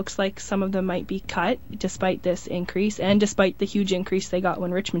unfortunately it looks like some of them might be cut despite this increase and despite the huge increase they got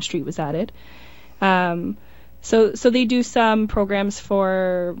when Richmond Street was added. So they do some programs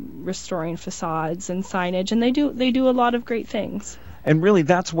for restoring facades and signage, and they do a lot of great things. And really,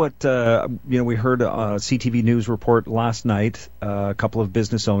 that's what we heard a CTV News report last night. A couple of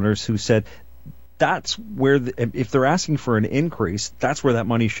business owners who said that's where, if they're asking for an increase, that's where that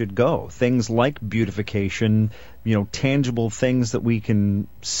money should go. Things like beautification, tangible things that we can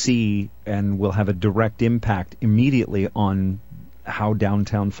see and will have a direct impact immediately on how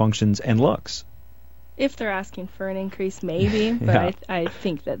downtown functions and looks. If they're asking for an increase, maybe, but I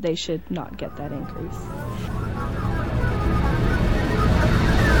think that they should not get that increase.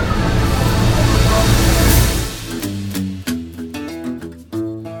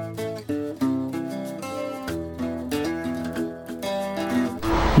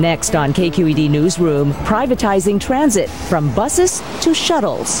 Next on KQED Newsroom, privatizing transit from buses to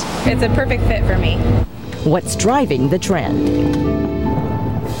shuttles. It's a perfect fit for me. What's driving the trend?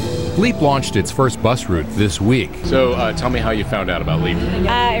 LEAP launched its first bus route this week. So tell me how you found out about LEAP.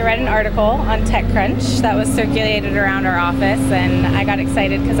 I read an article on TechCrunch that was circulated around our office, and I got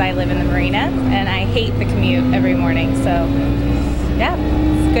excited because I live in the marina and I hate the commute every morning. So yeah,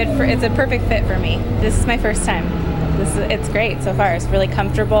 it's a perfect fit for me. This is my first time. It's great so far. It's really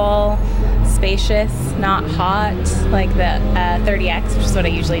comfortable, spacious, not hot like the 30X, which is what I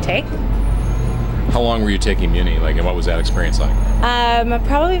usually take. How long were you taking Muni? And what was that experience like?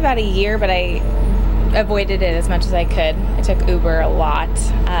 Probably about a year, but I avoided it as much as I could. I took Uber a lot,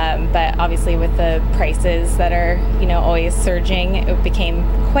 but obviously with the prices that are, always surging, it became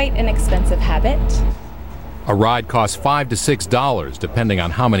quite an expensive habit. A ride costs $5 to $6, depending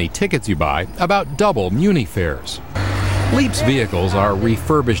on how many tickets you buy, about double Muni fares. LEAP's vehicles are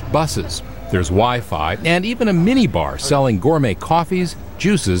refurbished buses. There's Wi-Fi and even a minibar selling gourmet coffees,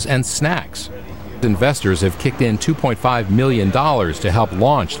 juices, and snacks. Investors have kicked in $2.5 million to help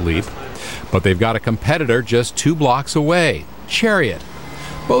launch LEAP, but they've got a competitor just 2 blocks away, Chariot.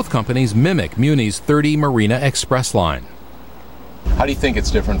 Both companies mimic Muni's 30 Marina Express line. How do you think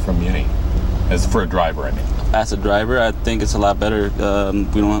it's different from Muni? As for a driver, I mean. As a driver, I think it's a lot better.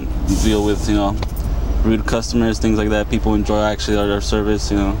 We don't deal with, rude customers, things like that. People enjoy actually our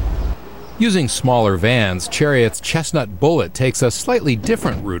service, Using smaller vans, Chariot's Chestnut Bullet takes a slightly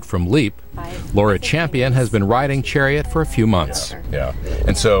different route from LEAP. Laura Champion has been riding Chariot for a few months. Yeah.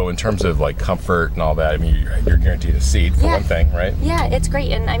 And so in terms of comfort and all that, you're guaranteed a seat for one thing, right? Yeah, it's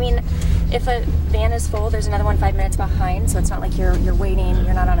great. And if a van is full, there's another one 5 minutes behind, so it's not like you're waiting,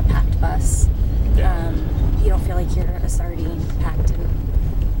 you're not on a packed bus. Yeah. You don't feel like you're a sardine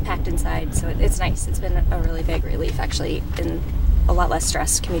packed inside, so it's nice. It's been a really big relief actually in a lot less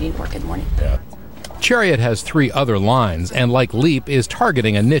stress commuting to work in the morning. Chariot has 3 other lines, and like Leap, is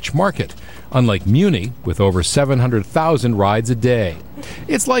targeting a niche market, unlike Muni, with over 700,000 rides a day.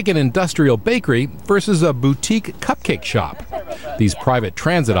 It's like an industrial bakery versus a boutique cupcake shop. These private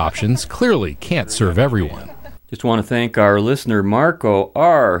transit options clearly can't serve everyone. Just want to thank our listener, Marco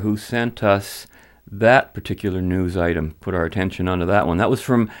R., who sent us that particular news item, put our attention onto that one. That was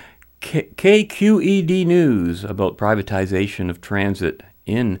from KQED News about privatization of transit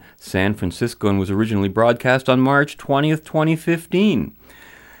in San Francisco and was originally broadcast on March 20th, 2015.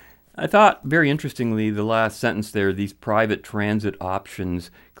 I thought, very interestingly, the last sentence there, these private transit options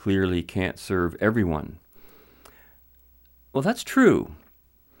clearly can't serve everyone. Well, that's true.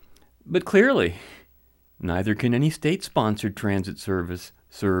 But clearly, neither can any state-sponsored transit service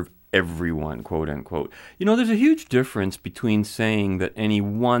serve everyone, quote unquote. You know, there's a huge difference between saying that any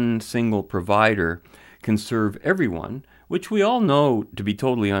one single provider can serve everyone, which we all know to be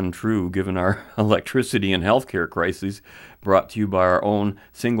totally untrue given our electricity and healthcare crises brought to you by our own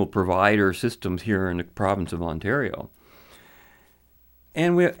single provider systems here in the province of Ontario.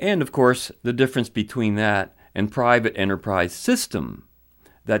 And of course, the difference between that and private enterprise system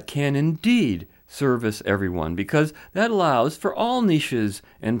that can indeed service everyone, because that allows for all niches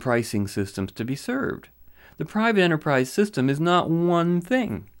and pricing systems to be served. The private enterprise system is not one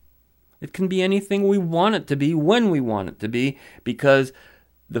thing. It can be anything we want it to be when we want it to be, because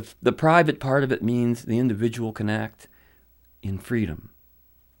the private part of it means the individual can act in freedom.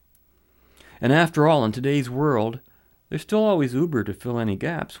 And after all, in today's world, there's still always Uber to fill any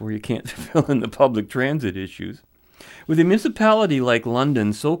gaps where you can't fill in the public transit issues. With a municipality like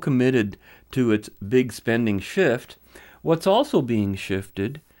London so committed to its big spending shift, what's also being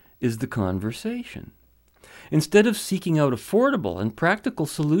shifted is the conversation. Instead of seeking out affordable and practical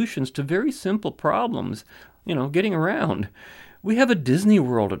solutions to very simple problems, getting around, we have a Disney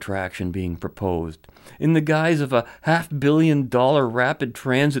World attraction being proposed in the guise of a $500 million rapid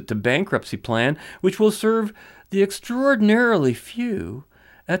transit to bankruptcy plan, which will serve the extraordinarily few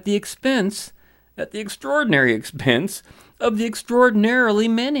at the extraordinary expense of the extraordinarily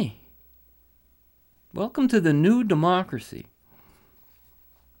many. Welcome to the new democracy.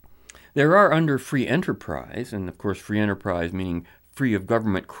 There are, under free enterprise, and of course free enterprise meaning free of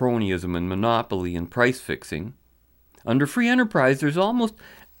government cronyism and monopoly and price fixing, under free enterprise there's almost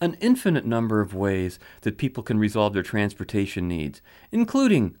an infinite number of ways that people can resolve their transportation needs,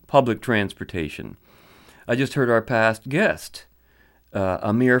 including public transportation. I just heard our past guest,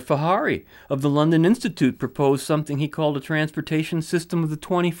 Amir Fahari of the London Institute, proposed something he called a transportation system of the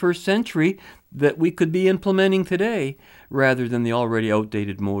 21st century that we could be implementing today rather than the already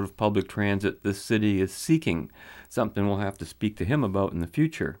outdated mode of public transit the city is seeking, something we'll have to speak to him about in the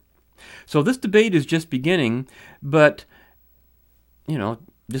future. So this debate is just beginning, but,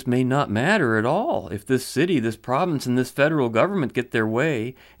 this may not matter at all if this city, this province, and this federal government get their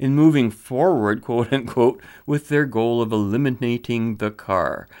way in moving forward, quote unquote, with their goal of eliminating the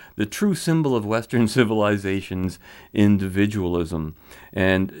car, the true symbol of Western civilization's individualism.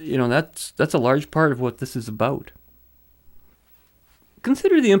 And, that's a large part of what this is about.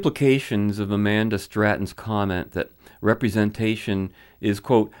 Consider the implications of Amanda Stratton's comment that representation is,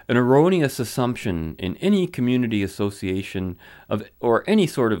 quote, an erroneous assumption in any community association or any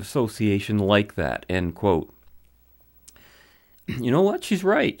sort of association like that, end quote. You know what? She's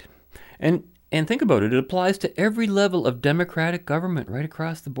right. And think about it. It applies to every level of democratic government right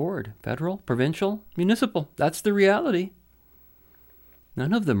across the board. Federal, provincial, municipal. That's the reality.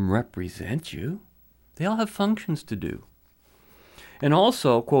 None of them represent you. They all have functions to do. And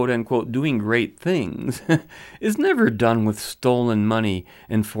also, quote-unquote, doing great things is never done with stolen money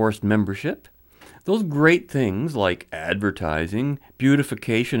and forced membership. Those great things, like advertising,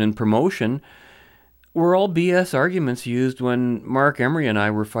 beautification, and promotion, were all BS arguments used when Mark Emery and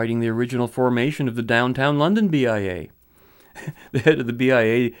I were fighting the original formation of the Downtown London BIA. The head of the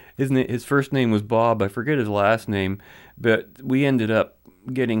BIA, his first name was Bob. I forget his last name, but we ended up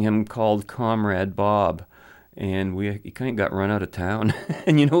getting him called Comrade Bob. And he kind of got run out of town.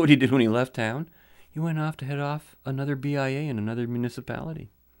 And you know what he did when he left town? He went off to head off another BIA in another municipality.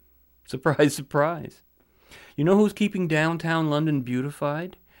 Surprise, surprise. You know who's keeping downtown London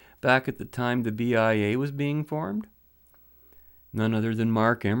beautified back at the time the BIA was being formed? None other than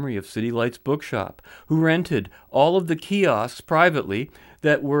Mark Emery of City Lights Bookshop, who rented all of the kiosks privately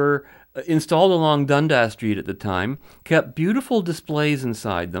that were installed along Dundas Street at the time, kept beautiful displays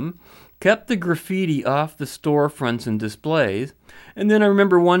inside them, kept the graffiti off the storefronts and displays, and then I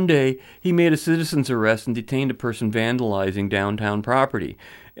remember one day he made a citizen's arrest and detained a person vandalizing downtown property,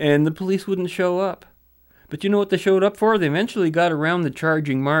 and the police wouldn't show up. But you know what they showed up for? They eventually got around the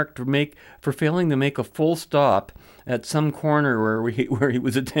charging Mark for failing to make a full stop at some corner where he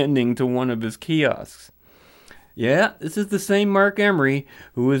was attending to one of his kiosks. Yeah, this is the same Mark Emery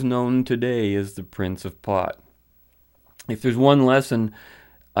who is known today as the Prince of Pot. If there's one lesson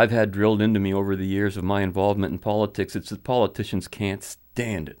I've had drilled into me over the years of my involvement in politics, it's that politicians can't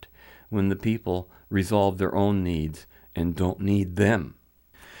stand it when the people resolve their own needs and don't need them.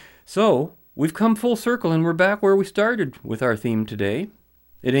 So, we've come full circle and we're back where we started with our theme today.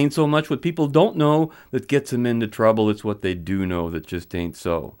 It ain't so much what people don't know that gets them into trouble, it's what they do know that just ain't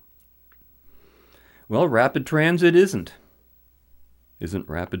so. Well, rapid transit isn't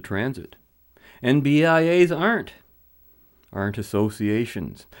rapid transit. And BIAs aren't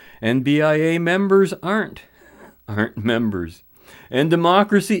associations. And BIA members aren't members. And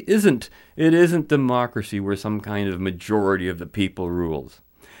democracy isn't democracy where some kind of majority of the people rules.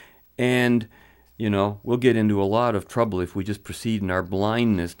 And, we'll get into a lot of trouble if we just proceed in our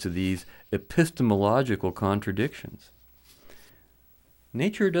blindness to these epistemological contradictions.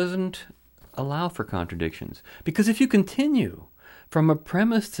 Nature doesn't allow for contradictions, because if you continue from a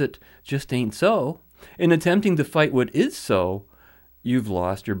premise that just ain't so, in attempting to fight what is so, you've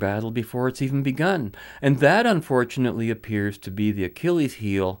lost your battle before it's even begun. And that, unfortunately, appears to be the Achilles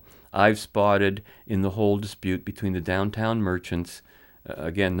heel I've spotted in the whole dispute between the downtown merchants,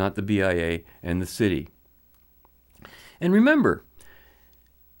 again, not the BIA, and the city. And remember,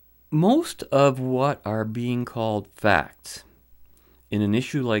 most of what are being called facts in an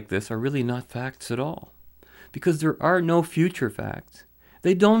issue like this are really not facts at all, because there are no future facts.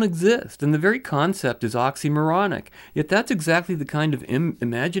 They don't exist, and the very concept is oxymoronic. Yet that's exactly the kind of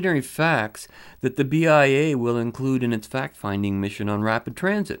imaginary facts that the BIA will include in its fact-finding mission on rapid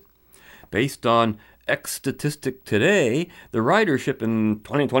transit. Based on X statistic today, the ridership in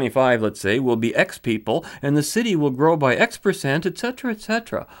 2025, let's say, will be X people, and the city will grow by X percent, etc.,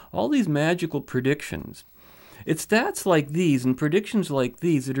 etc. All these magical predictions. It's stats like these and predictions like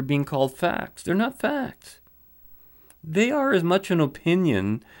these that are being called facts. They're not facts. They are as much an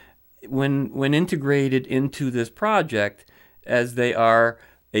opinion when integrated into this project as they are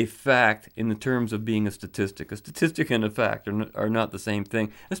a fact in the terms of being a statistic. A statistic and a fact are not the same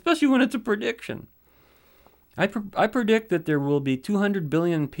thing, especially when it's a prediction. I predict that there will be 200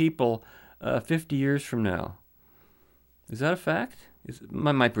 billion people 50 years from now. Is that a fact? Is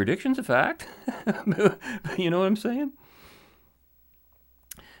my prediction's a fact? You know what I'm saying?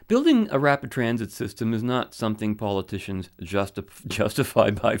 Building a rapid transit system is not something politicians justify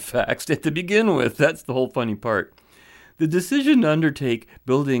by facts to begin with. That's the whole funny part. The decision to undertake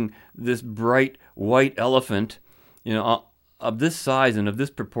building this bright white elephant, of this size and of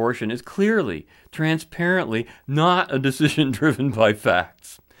this proportion is clearly, transparently not a decision driven by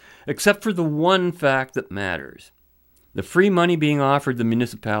facts, except for the one fact that matters. The free money being offered the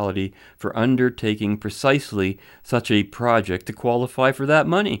municipality for undertaking precisely such a project to qualify for that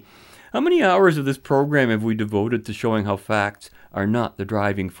money. How many hours of this program have we devoted to showing how facts are not the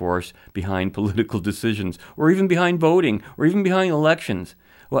driving force behind political decisions, or even behind voting, or even behind elections?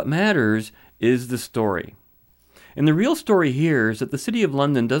 What matters is the story. And the real story here is that the City of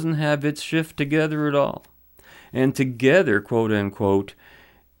London doesn't have its shift together at all. And together, quote unquote,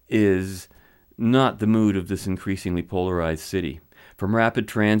 is not the mood of this increasingly polarized city. From rapid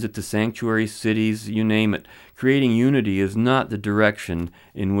transit to sanctuary cities, you name it, creating unity is not the direction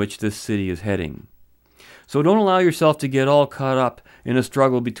in which this city is heading. So don't allow yourself to get all caught up in a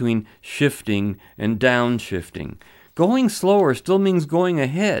struggle between shifting and downshifting. Going slower still means going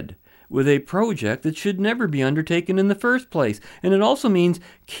ahead with a project that should never be undertaken in the first place. And it also means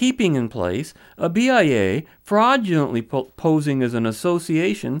keeping in place a BIA fraudulently posing as an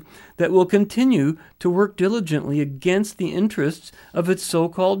association that will continue to work diligently against the interests of its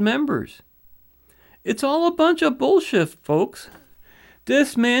so-called members. It's all a bunch of bullshit, folks.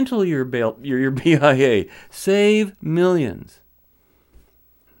 Dismantle your BIA. Save millions.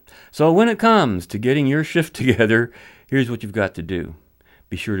 So when it comes to getting your shift together, here's what you've got to do.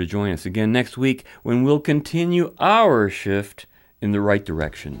 Be sure to join us again next week when we'll continue our shift in the right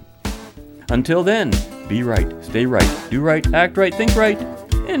direction. Until then, be right, stay right, do right, act right, think right,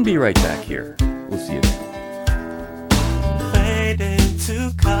 and be right back here. We'll see you then. Fade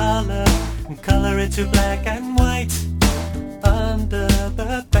into color, and color into black and white. Under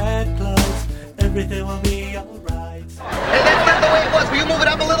the bedclothes, everything will be alright. Hey, that's not the way it was. Will you move it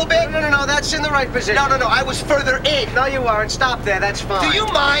up a little bit? No, that's in the right position. No, I was further in. No, you aren't. Stop there. That's fine. Do you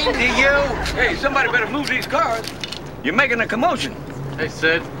mind? Do you? Hey, somebody better move these cars. You're making a commotion. Hey,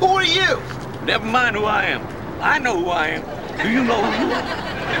 Sid. Who are you? Never mind who I am. I know who I am. Do you know who you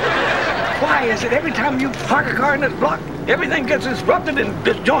are? Why is it every time you park a car in this block, everything gets disrupted and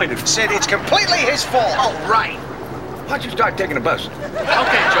disjointed? Sid, it's completely his fault. Oh, right. Why don't you start taking a bus?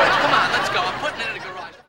 Okay, George, come